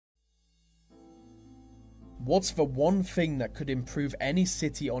What's the one thing that could improve any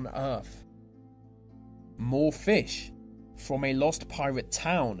city on Earth? More fish. From a lost pirate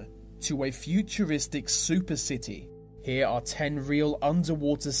town to a futuristic super city, here are 10 real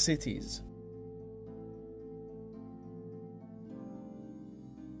underwater cities.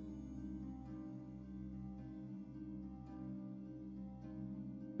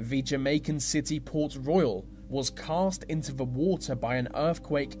 The Jamaican city Port Royal was cast into the water by an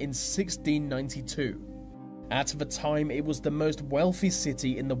earthquake in 1692. At the time, it was the most wealthy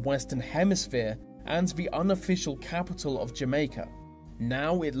city in the Western Hemisphere and the unofficial capital of Jamaica.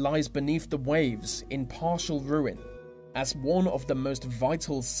 Now it lies beneath the waves in partial ruin. As one of the most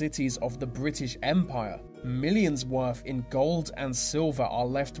vital cities of the British Empire, millions worth in gold and silver are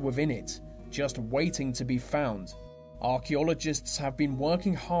left within it, just waiting to be found. Archaeologists have been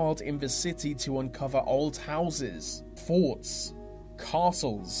working hard in the city to uncover old houses, forts,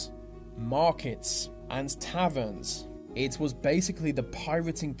 castles, markets, and taverns. It was basically the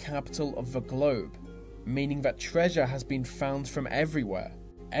pirating capital of the globe, meaning that treasure has been found from everywhere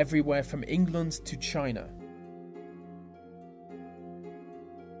from England to China.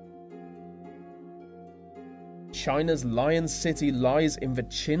 China's Lion City lies in the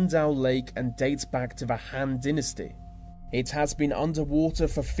Qingdao Lake and dates back to the Han Dynasty. It has been underwater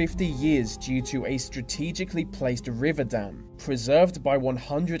for 50 years due to a strategically placed river dam. Preserved by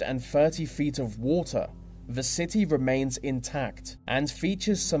 130 feet of water, the city remains intact and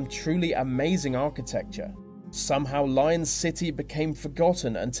features some truly amazing architecture. Somehow Lion City became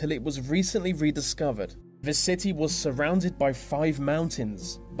forgotten until it was recently rediscovered. The city was surrounded by 5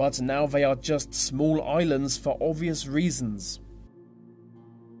 mountains, but now they are just small islands for obvious reasons.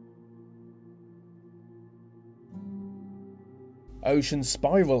 Ocean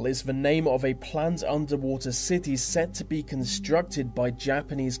Spiral is the name of a planned underwater city set to be constructed by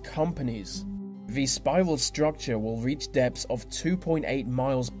Japanese companies. The spiral structure will reach depths of 2.8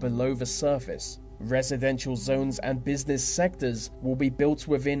 miles below the surface. Residential zones and business sectors will be built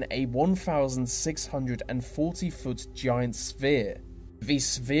within a 1,640-foot giant sphere. The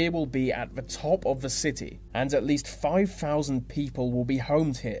sphere will be at the top of the city, and at least 5,000 people will be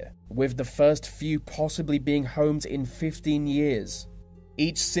homed here, with the first few possibly being homed in 15 years.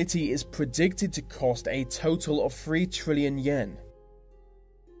 Each city is predicted to cost a total of 3 trillion yen.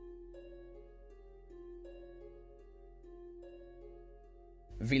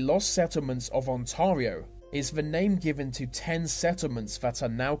 The Lost Settlements of Ontario is the name given to 10 settlements that are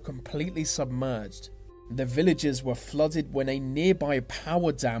now completely submerged. The villages were flooded when a nearby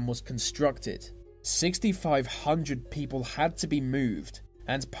power dam was constructed. 6,500 people had to be moved,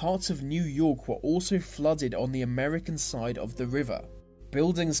 and parts of New York were also flooded on the American side of the river.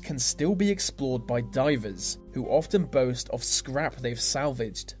 Buildings can still be explored by divers, who often boast of scrap they've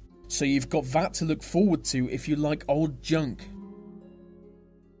salvaged. So you've got that to look forward to if you like old junk.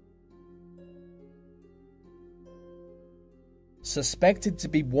 Suspected to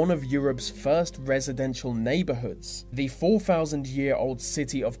be one of Europe's first residential neighborhoods, the 4,000-year-old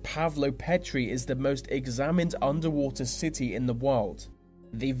city of Pavlopetri is the most examined underwater city in the world.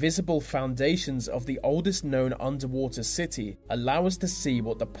 The visible foundations of the oldest known underwater city allow us to see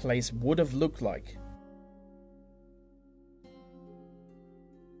what the place would have looked like.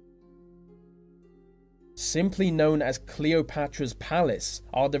 Simply known as Cleopatra's Palace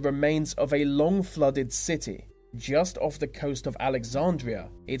are the remains of a long-flooded city. Just off the coast of Alexandria,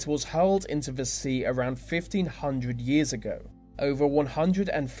 it was hurled into the sea around 1500 years ago. Over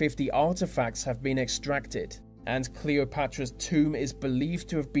 150 artifacts have been extracted, and Cleopatra's tomb is believed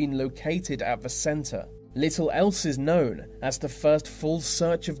to have been located at the center. Little else is known, as the first full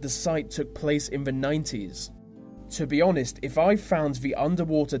search of the site took place in the 90s. To be honest, if I found the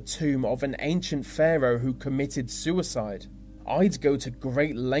underwater tomb of an ancient pharaoh who committed suicide, I'd go to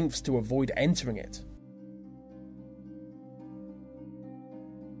great lengths to avoid entering it.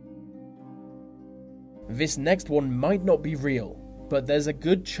 This next one might not be real, but there's a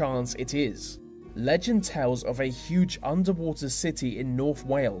good chance it is. Legend tells of a huge underwater city in North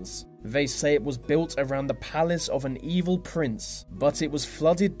Wales. They say it was built around the palace of an evil prince, but it was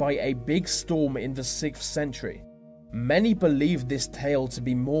flooded by a big storm in the 6th century. Many believe this tale to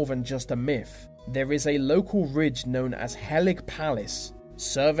be more than just a myth. There is a local ridge known as Helig Palace.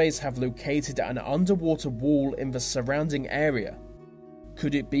 Surveys have located an underwater wall in the surrounding area.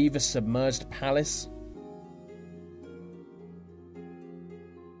 Could it be the submerged palace?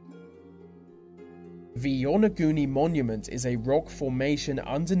 The Yonaguni Monument is a rock formation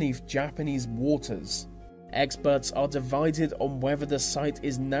underneath Japanese waters. Experts are divided on whether the site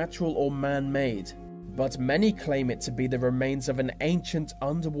is natural or man-made, but many claim it to be the remains of an ancient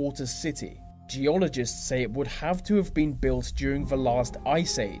underwater city. Geologists say it would have to have been built during the last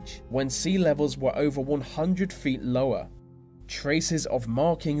ice age, when sea levels were over 100 feet lower. Traces of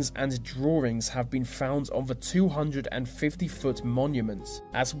markings and drawings have been found on the 250-foot monument,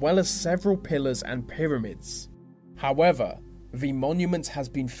 as well as several pillars and pyramids. However, the monument has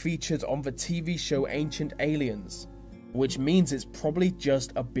been featured on the TV show Ancient Aliens, which means it's probably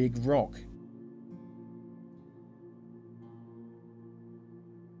just a big rock.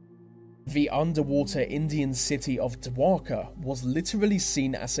 The underwater Indian city of Dwarka was literally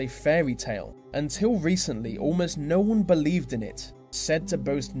seen as a fairy tale. Until recently, almost no one believed in it. Said to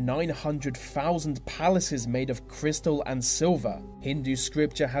boast 900,000 palaces made of crystal and silver, Hindu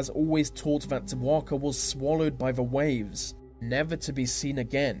scripture has always taught that Dwarka was swallowed by the waves, never to be seen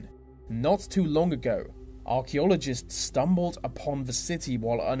again. Not too long ago, archaeologists stumbled upon the city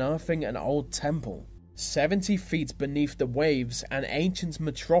while unearthing an old temple. 70 feet beneath the waves, an ancient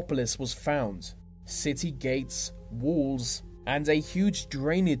metropolis was found. City gates, walls, and a huge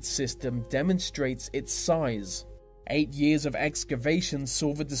drainage system demonstrates its size. 8 years of excavation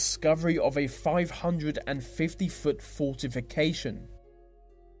saw the discovery of a 550-foot fortification.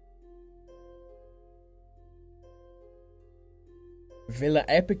 Villa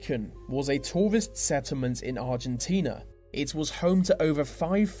Epicon was a tourist settlement in Argentina. It was home to over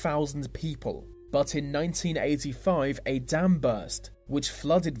 5,000 people. But in 1985, a dam burst, which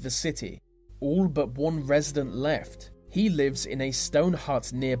flooded the city. All but one resident left. He lives in a stone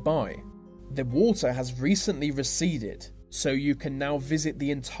hut nearby. The water has recently receded, so you can now visit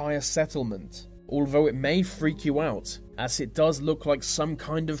the entire settlement, although it may freak you out, as it does look like some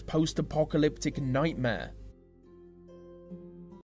kind of post-apocalyptic nightmare.